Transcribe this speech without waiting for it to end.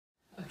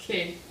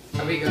Okay,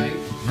 are we going?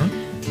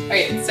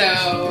 Okay,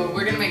 so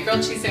we're gonna make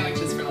grilled cheese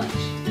sandwiches for lunch.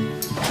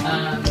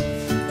 And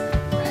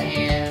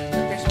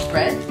there's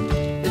bread.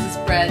 This is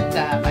bread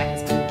that my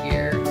husband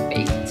here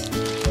baked.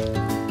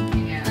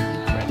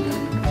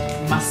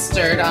 And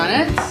mustard on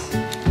it.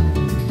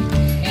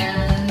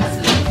 And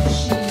some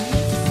cheese.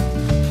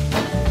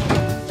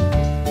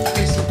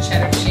 Here's some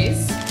cheddar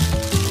cheese.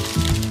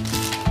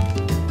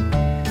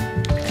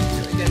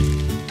 Really good.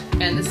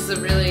 And this is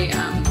a really,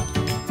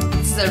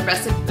 this is a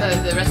recipe,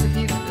 the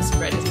recipe that this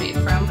bread is made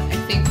from. I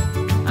think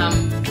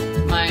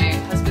my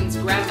husband's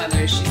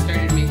grandmother, she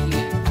started making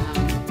it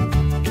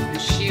when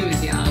she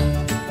was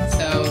young.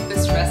 So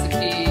this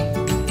recipe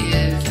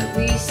is at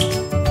least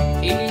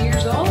 80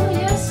 years old, I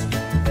guess,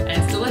 and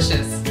it's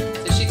delicious.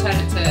 So she taught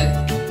it to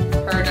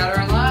her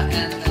daughter-in-law, and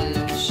then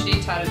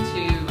she taught it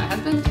to my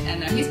husband,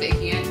 and now he's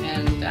baking it,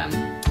 and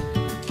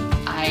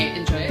I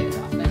enjoy it as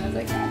often as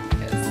I can.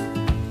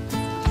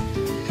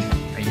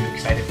 Are you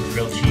excited for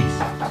grilled cheese?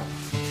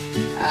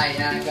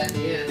 Yeah, I bet it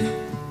is.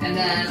 And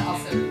then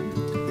also,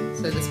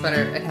 so this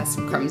butter, it has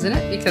some crumbs in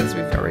it because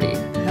we've already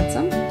had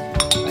some.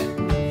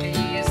 But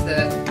you use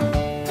the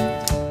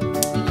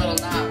little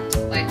knob to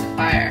light the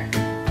fire.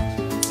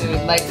 So we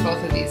light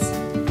both of these.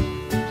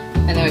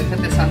 And then we put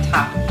this on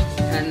top.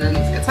 And then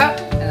this gets hot,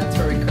 and that's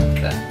where we cook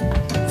the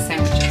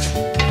sandwiches.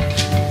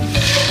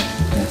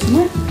 Got some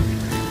more?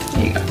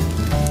 There you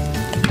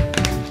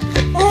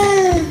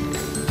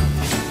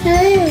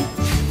go.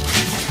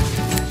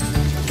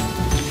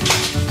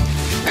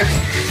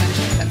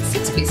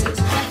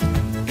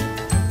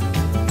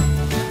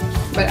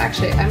 But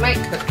actually, I might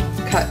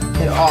cut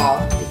it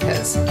all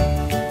because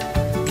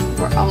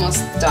we're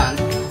almost done.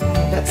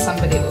 I bet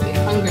somebody will be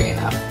hungry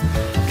enough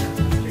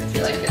to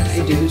feel like it.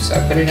 I do, so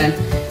I put it in.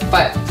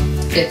 But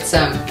it's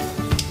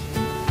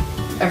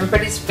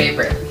everybody's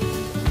favorite.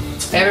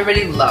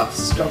 Everybody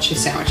loves grilled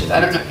cheese sandwiches. I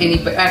don't know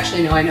anybody.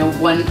 Actually, no, I know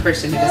one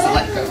person who doesn't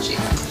like grilled cheese.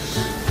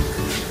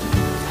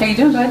 How you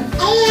doing, bud?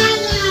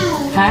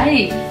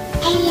 Hi.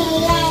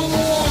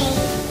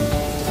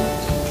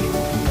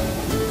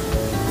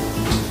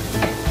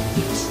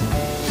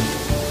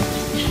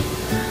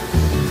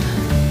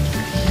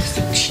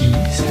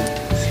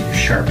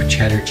 Sharp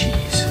cheddar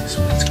cheese is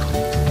what it's called.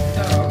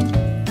 So,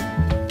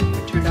 I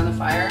turned on the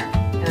fire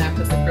and I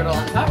put the griddle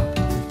on top.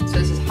 So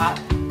this is hot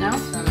now.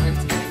 So I'm going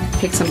to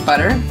take some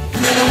butter.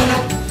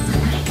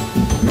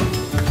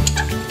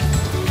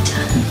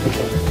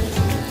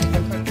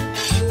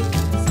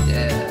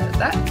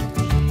 That.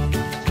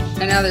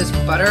 And now there's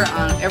butter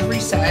on every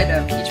side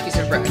of each piece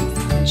of bread.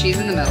 And cheese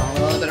in the middle, a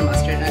little bit of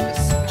mustard, and I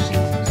just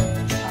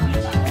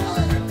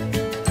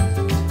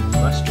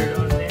Mustard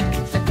on there?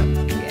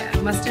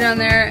 mustard on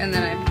there, and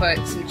then I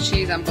put some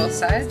cheese on both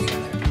sides.